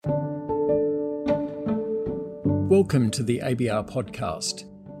Welcome to the ABR podcast,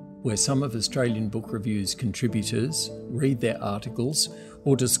 where some of Australian Book Review's contributors read their articles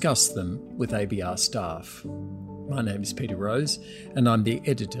or discuss them with ABR staff. My name is Peter Rose, and I'm the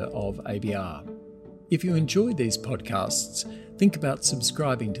editor of ABR. If you enjoy these podcasts, think about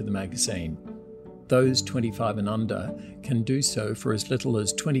subscribing to the magazine. Those 25 and under can do so for as little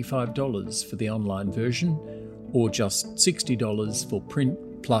as $25 for the online version, or just $60 for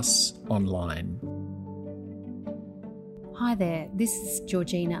print plus online. Hi there, this is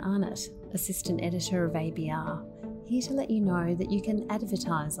Georgina Arnott, Assistant Editor of ABR, here to let you know that you can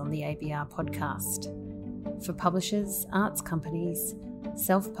advertise on the ABR podcast. For publishers, arts companies,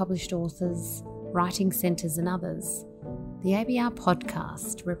 self-published authors, writing centres and others, the ABR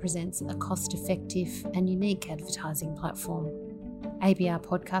podcast represents a cost-effective and unique advertising platform. ABR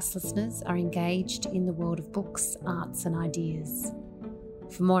podcast listeners are engaged in the world of books, arts and ideas.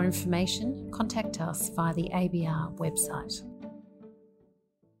 For more information, contact us via the ABR website.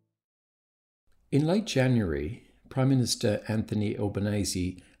 In late January, Prime Minister Anthony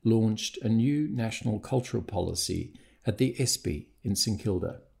Albanese launched a new national cultural policy at the Espy in St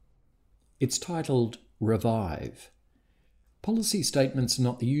Kilda. It's titled Revive. Policy statements are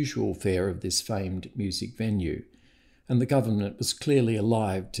not the usual fare of this famed music venue, and the government was clearly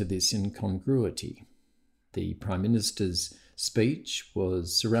alive to this incongruity. The Prime Minister's speech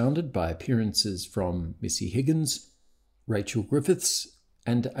was surrounded by appearances from Missy Higgins, Rachel Griffiths,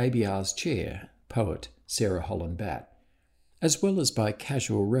 and ABR's chair, poet Sarah Holland-Batt, as well as by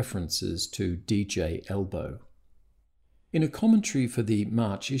casual references to DJ Elbow. In a commentary for the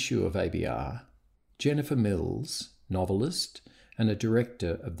March issue of ABR, Jennifer Mills, novelist and a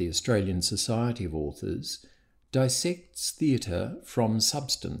director of the Australian Society of Authors, dissects theatre from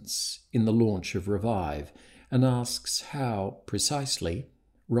substance in the launch of Revive and asks how, precisely,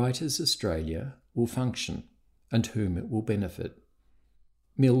 Writers Australia will function and whom it will benefit.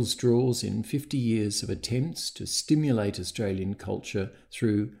 Mills draws in 50 years of attempts to stimulate Australian culture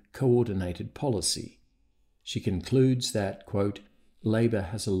through coordinated policy. She concludes that, quote, Labor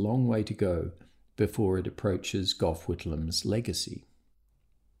has a long way to go before it approaches Gough Whitlam's legacy.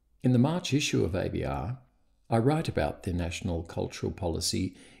 In the March issue of ABR, I write about the national cultural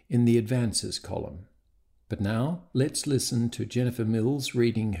policy in the Advances column. But now, let's listen to Jennifer Mills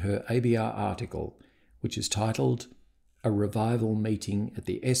reading her ABR article, which is titled A Revival Meeting at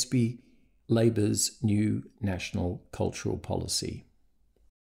the Espy, Labor's New National Cultural Policy.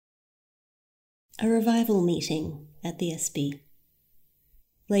 A Revival Meeting at the Espy,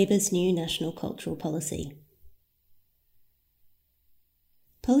 Labor's New National Cultural Policy.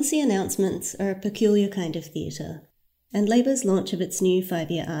 Policy announcements are a peculiar kind of theatre, and Labor's launch of its new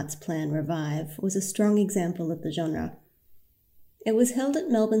 5-year arts plan, Revive, was a strong example of the genre. It was held at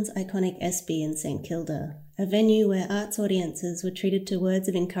Melbourne's iconic Espy in St Kilda, a venue where arts audiences were treated to words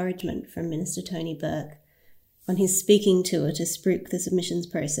of encouragement from Minister Tony Burke on his speaking tour to spruik the submissions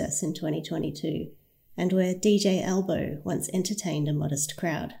process in 2022, and where DJ Elbow once entertained a modest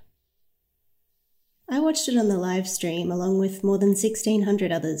crowd. I watched it on the live stream along with more than 1,600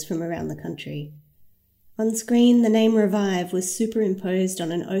 others from around the country. On screen, the name Revive was superimposed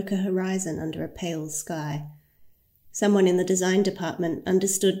on an ochre horizon under a pale sky. Someone in the design department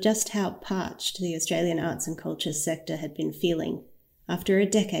understood just how parched the Australian arts and culture sector had been feeling after a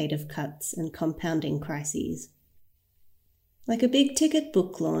decade of cuts and compounding crises. Like a big-ticket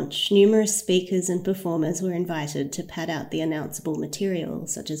book launch, numerous speakers and performers were invited to pad out the announceable material,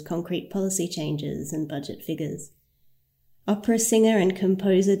 such as concrete policy changes and budget figures. Opera singer and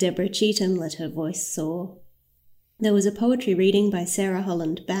composer Deborah Cheetham let her voice soar. There was a poetry reading by Sarah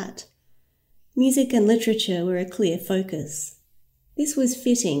Holland-Batt. Music and literature were a clear focus. This was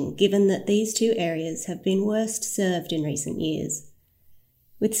fitting, given that these two areas have been worst served in recent years.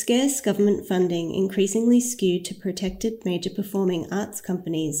 With scarce government funding increasingly skewed to protected major performing arts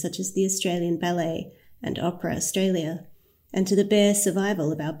companies such as the Australian Ballet and Opera Australia, and to the bare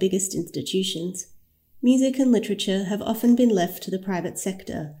survival of our biggest institutions, music and literature have often been left to the private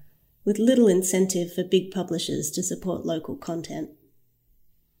sector, with little incentive for big publishers to support local content.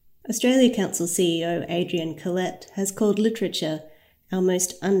 Australia Council CEO Adrian Collette has called literature our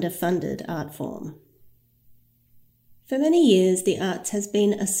most underfunded art form. For many years, the arts has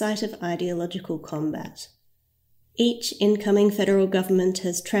been a site of ideological combat. Each incoming federal government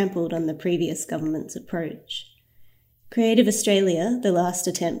has trampled on the previous government's approach. Creative Australia, the last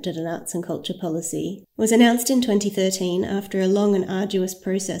attempt at an arts and culture policy, was announced in 2013 after a long and arduous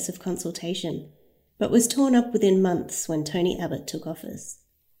process of consultation, but was torn up within months when Tony Abbott took office.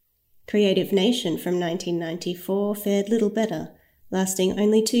 Creative Nation from 1994 fared little better, lasting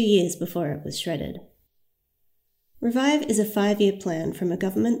only 2 years before it was shredded. Revive is a 5-year plan from a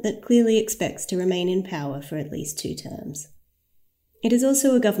government that clearly expects to remain in power for at least 2 terms. It is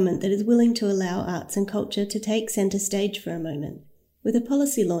also a government that is willing to allow arts and culture to take centre stage for a moment, with a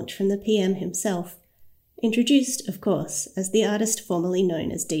policy launch from the PM himself, introduced, of course, as the artist formerly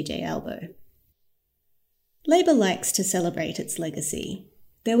known as DJ Albo. Labour likes to celebrate its legacy.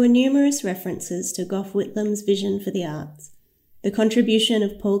 There were numerous references to Gough Whitlam's vision for the arts, the contribution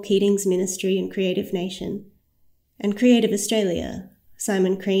of Paul Keating's ministry and Creative Nation, and Creative Australia.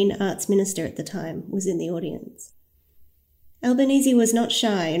 Simon Crean, Arts Minister at the time, was in the audience. Albanese was not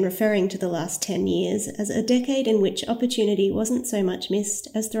shy in referring to the last 10 years as a decade in which opportunity wasn't so much missed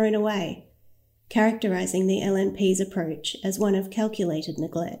as thrown away, characterising the LNP's approach as one of calculated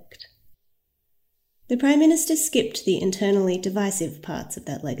neglect. The Prime Minister skipped the internally divisive parts of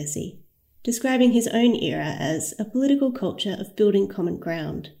that legacy, describing his own era as a political culture of building common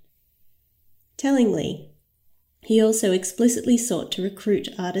ground. Tellingly, he also explicitly sought to recruit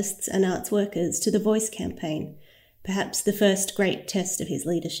artists and arts workers to the Voice campaign, perhaps the first great test of his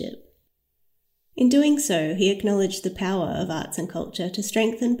leadership. In doing so, he acknowledged the power of arts and culture to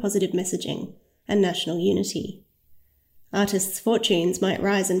strengthen positive messaging and national unity. Artists' fortunes might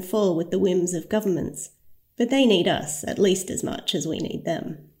rise and fall with the whims of governments, but they need us at least as much as we need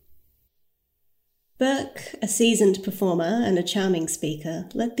them. Burke, a seasoned performer and a charming speaker,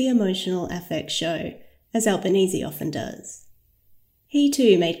 let the emotional affect show, as Albanese often does. He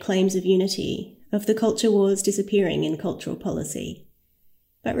too made claims of unity, of the culture wars disappearing in cultural policy.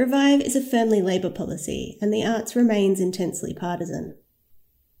 But Revive is a firmly Labour policy, and the arts remains intensely partisan.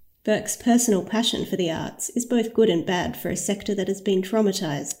 Burke's personal passion for the arts is both good and bad for a sector that has been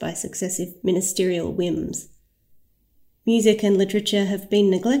traumatised by successive ministerial whims. Music and literature have been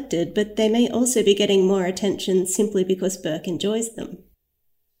neglected, but they may also be getting more attention simply because Burke enjoys them.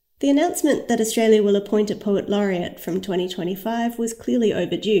 The announcement that Australia will appoint a Poet Laureate from 2025 was clearly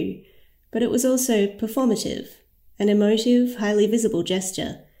overdue, but it was also performative, an emotive, highly visible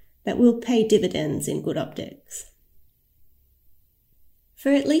gesture that will pay dividends in good optics. For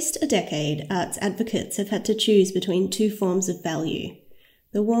at least a decade, arts advocates have had to choose between 2 forms of value,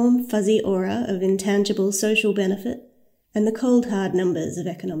 the warm, fuzzy aura of intangible social benefit and the cold, hard numbers of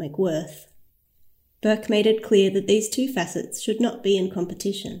economic worth. Burke made it clear that these 2 facets should not be in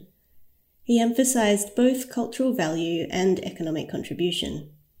competition. He emphasised both cultural value and economic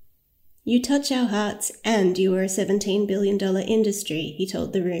contribution. "You touch our hearts and you are a $17 billion industry," he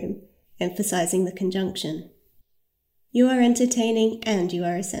told the room, emphasising the conjunction. "You are entertaining and you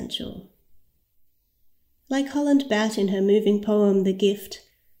are essential." Like Holland Batt in her moving poem The Gift,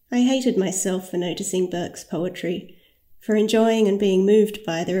 I hated myself for noticing Burke's poetry, for enjoying and being moved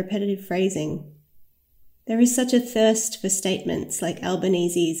by the repetitive phrasing. There is such a thirst for statements like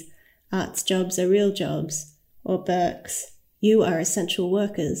Albanese's "Arts jobs are real jobs," or Burke's "You are essential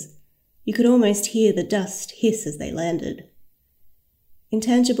workers." You could almost hear the dust hiss as they landed.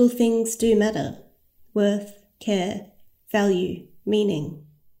 Intangible things do matter: worth, care, value, meaning.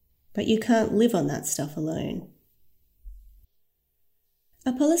 But you can't live on that stuff alone.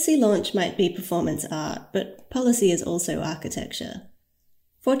 A policy launch might be performance art, but policy is also architecture.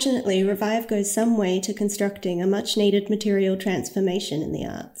 Fortunately, Revive goes some way to constructing a much-needed material transformation in the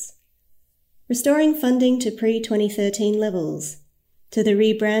arts. Restoring funding to pre-2013 levels, to the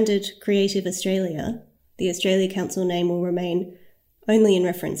rebranded Creative Australia, the Australia Council name will remain only in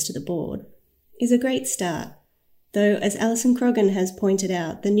reference to the board, is a great start, though, as Alison Croggan has pointed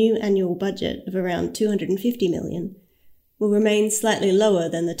out, the new annual budget of around $250 million will remain slightly lower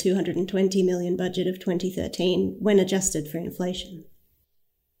than the $220 million budget of 2013 when adjusted for inflation.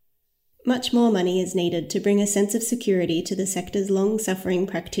 Much more money is needed to bring a sense of security to the sector's long-suffering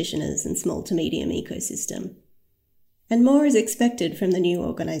practitioners and small to medium ecosystem. And more is expected from the new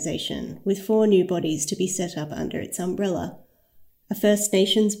organisation, with 4 new bodies to be set up under its umbrella: a First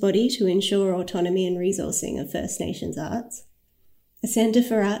Nations body to ensure autonomy and resourcing of First Nations arts, a Centre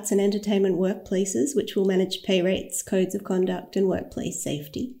for Arts and Entertainment Workplaces, which will manage pay rates, codes of conduct and workplace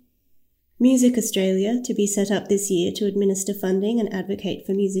safety, Music Australia, to be set up this year to administer funding and advocate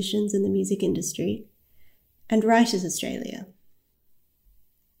for musicians in the music industry, and Writers Australia.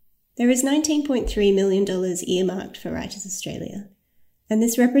 There is $19.3 million earmarked for Writers Australia, and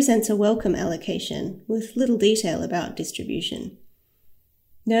this represents a welcome allocation with little detail about distribution.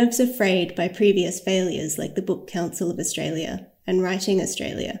 Nerves are frayed by previous failures like the Book Council of Australia and Writing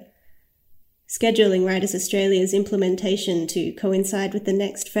Australia. Scheduling Writers Australia's implementation to coincide with the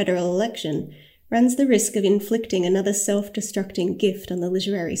next federal election runs the risk of inflicting another self-destructing gift on the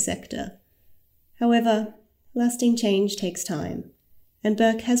literary sector. However, lasting change takes time, and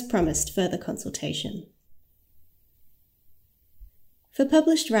Burke has promised further consultation. For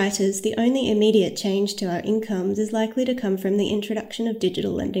published writers, the only immediate change to our incomes is likely to come from the introduction of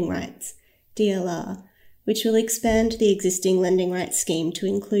digital lending rights, DLR, which will expand the existing lending rights scheme to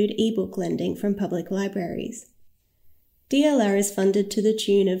include e-book lending from public libraries. DLR is funded to the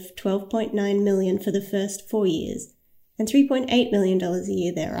tune of $12.9 million for the first 4 years and $3.8 million a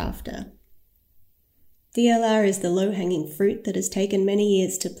year thereafter. DLR is the low-hanging fruit that has taken many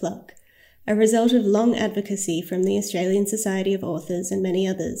years to pluck, a result of long advocacy from the Australian Society of Authors and many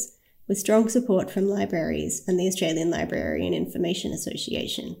others, with strong support from libraries and the Australian Library and Information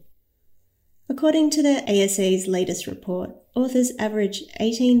Association. According to the ASA's latest report, authors average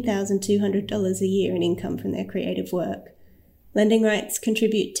 $18,200 a year in income from their creative work. Lending rights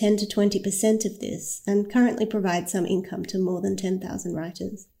contribute 10 to 20% of this and currently provide some income to more than 10,000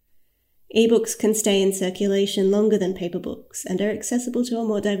 writers. Ebooks can stay in circulation longer than paper books and are accessible to a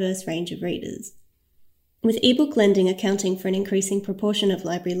more diverse range of readers. With ebook lending accounting for an increasing proportion of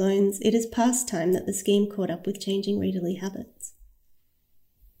library loans, it is past time that the scheme caught up with changing readerly habits.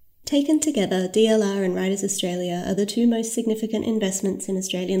 Taken together, DLR and Writers Australia are the two most significant investments in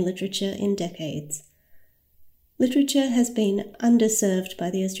Australian literature in decades. Literature has been underserved by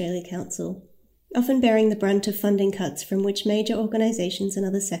the Australia Council, often bearing the brunt of funding cuts from which major organisations and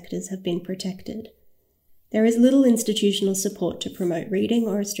other sectors have been protected. There is little institutional support to promote reading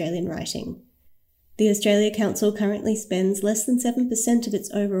or Australian writing. The Australia Council currently spends less than 7% of its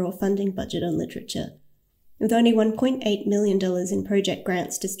overall funding budget on literature, with only $1.8 million in project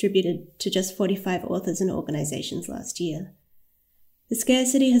grants distributed to just 45 authors and organisations last year. The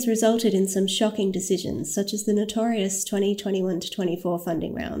scarcity has resulted in some shocking decisions, such as the notorious 2021-24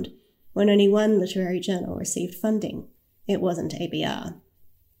 funding round, when only one literary journal received funding. It wasn't ABR.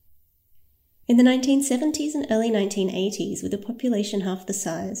 In the 1970s and early 1980s, with a population half the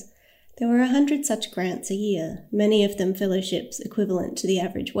size, there were 100 such grants a year, many of them fellowships equivalent to the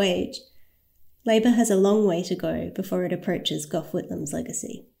average wage. Labor has a long way to go before it approaches Gough Whitlam's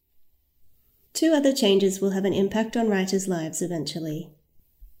legacy. Two other changes will have an impact on writers' lives eventually.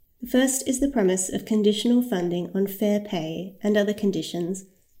 The first is the promise of conditional funding on fair pay and other conditions,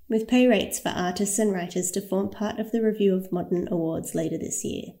 with pay rates for artists and writers to form part of the Review of Modern Awards later this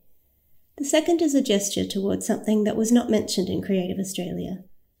year. The second is a gesture towards something that was not mentioned in Creative Australia,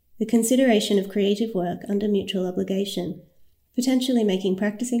 the consideration of creative work under mutual obligation, potentially making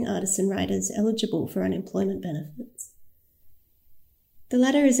practicing artists and writers eligible for unemployment benefits. The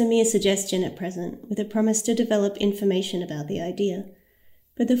latter is a mere suggestion at present, with a promise to develop information about the idea,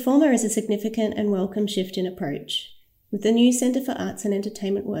 but the former is a significant and welcome shift in approach, with the new Centre for Arts and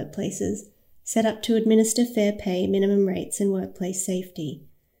Entertainment Workplaces set up to administer fair pay minimum rates and workplace safety.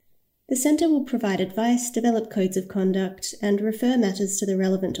 The Centre will provide advice, develop codes of conduct, and refer matters to the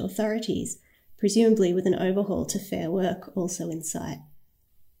relevant authorities, presumably with an overhaul to Fair Work also in sight.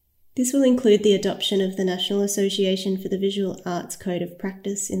 This will include the adoption of the National Association for the Visual Arts Code of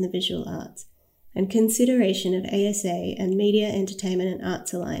Practice in the Visual Arts, and consideration of ASA and Media, Entertainment and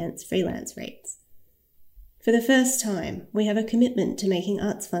Arts Alliance freelance rates. For the first time, we have a commitment to making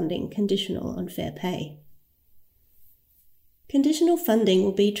arts funding conditional on fair pay. Conditional funding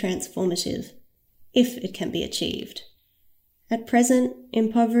will be transformative, if it can be achieved. At present,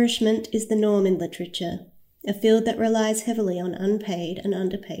 impoverishment is the norm in literature, a field that relies heavily on unpaid and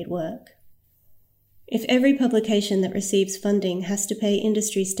underpaid work. If every publication that receives funding has to pay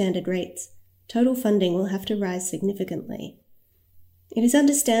industry standard rates, total funding will have to rise significantly. It is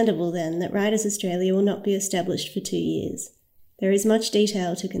understandable, then, that Writers Australia will not be established for 2 years. There is much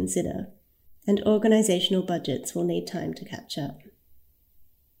detail to consider, and organisational budgets will need time to catch up.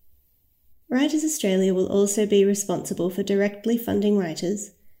 Writers Australia will also be responsible for directly funding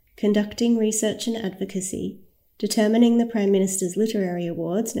writers, conducting research and advocacy, determining the Prime Minister's literary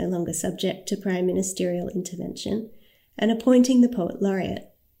awards, no longer subject to Prime Ministerial intervention, and appointing the Poet Laureate.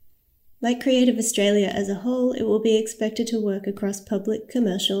 Like Creative Australia as a whole, it will be expected to work across public,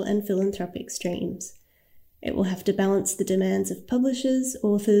 commercial and philanthropic streams. It will have to balance the demands of publishers,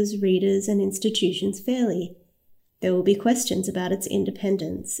 authors, readers and institutions fairly. There will be questions about its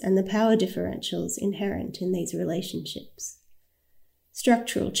independence and the power differentials inherent in these relationships.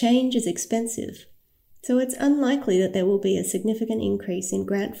 Structural change is expensive, so it's unlikely that there will be a significant increase in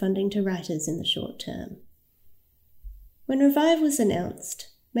grant funding to writers in the short term. When Revive was announced,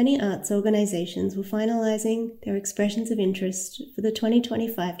 many arts organisations were finalising their expressions of interest for the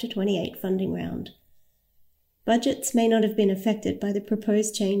 2025-28 funding round. Budgets may not have been affected by the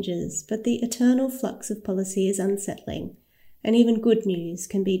proposed changes, but the eternal flux of policy is unsettling, and even good news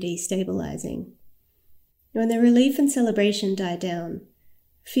can be destabilising. When the relief and celebration die down,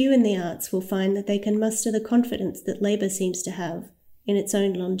 few in the arts will find that they can muster the confidence that Labor seems to have in its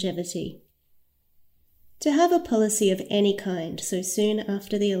own longevity. To have a policy of any kind so soon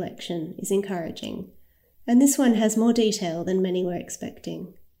after the election is encouraging, and this one has more detail than many were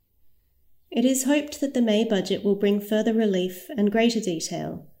expecting. It is hoped that the May budget will bring further relief and greater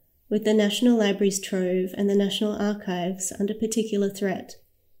detail, with the National Library's trove and the National Archives under particular threat,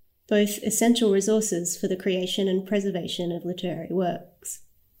 both essential resources for the creation and preservation of literary works.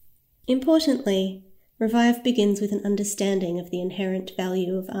 Importantly, Revive begins with an understanding of the inherent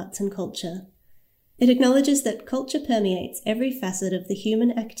value of arts and culture. It acknowledges that culture permeates every facet of the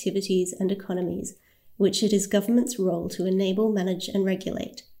human activities and economies which it is government's role to enable, manage and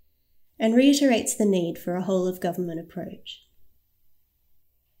regulate, and reiterates the need for a whole-of-government approach.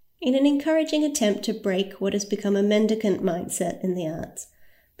 In an encouraging attempt to break what has become a mendicant mindset in the arts,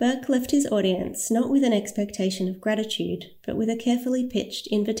 Burke left his audience not with an expectation of gratitude, but with a carefully pitched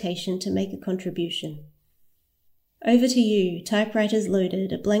invitation to make a contribution. "Over to you, typewriters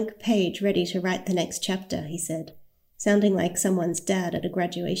loaded, a blank page ready to write the next chapter," he said, sounding like someone's dad at a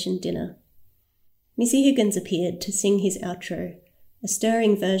graduation dinner. Missy Higgins appeared to sing his outro, a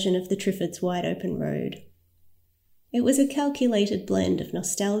stirring version of the Triffids' Wide Open Road. It was a calculated blend of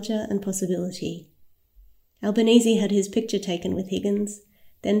nostalgia and possibility. Albanese had his picture taken with Higgins,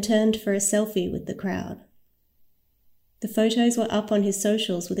 then turned for a selfie with the crowd. The photos were up on his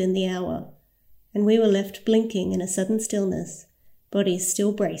socials within the hour, and we were left blinking in a sudden stillness, bodies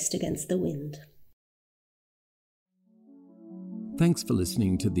still braced against the wind. Thanks for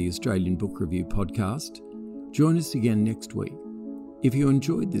listening to the Australian Book Review podcast. Join us again next week. If you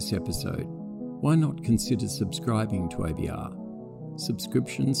enjoyed this episode, why not consider subscribing to ABR?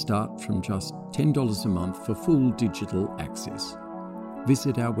 Subscriptions start from just $10 a month for full digital access.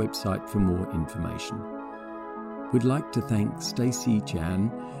 Visit our website for more information. We'd like to thank Stacey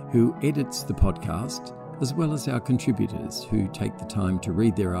Chan, who edits the podcast, as well as our contributors who take the time to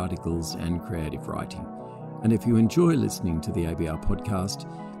read their articles and creative writing. And if you enjoy listening to the ABR podcast,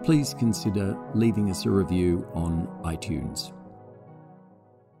 please consider leaving us a review on iTunes.